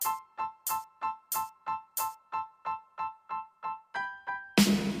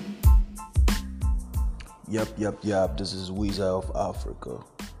Yep. This is Weezer of Africa.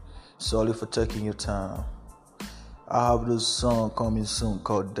 Sorry for taking your time. I have this song coming soon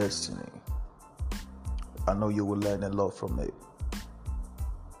called Destiny. I know you will learn a lot from it.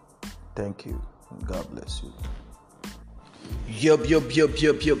 Thank you. God bless you. Yup.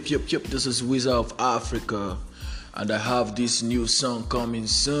 This is Weezer of Africa. And I have this new song coming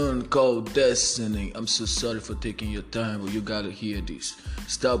soon called Destiny. I'm so sorry for taking your time, but you gotta hear this.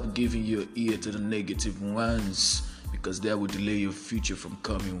 Stop giving your ear to the negative ones, because that will delay your future from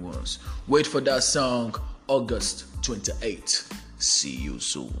coming ones. Wait for that song, August 28th. See you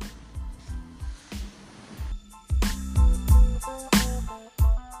soon.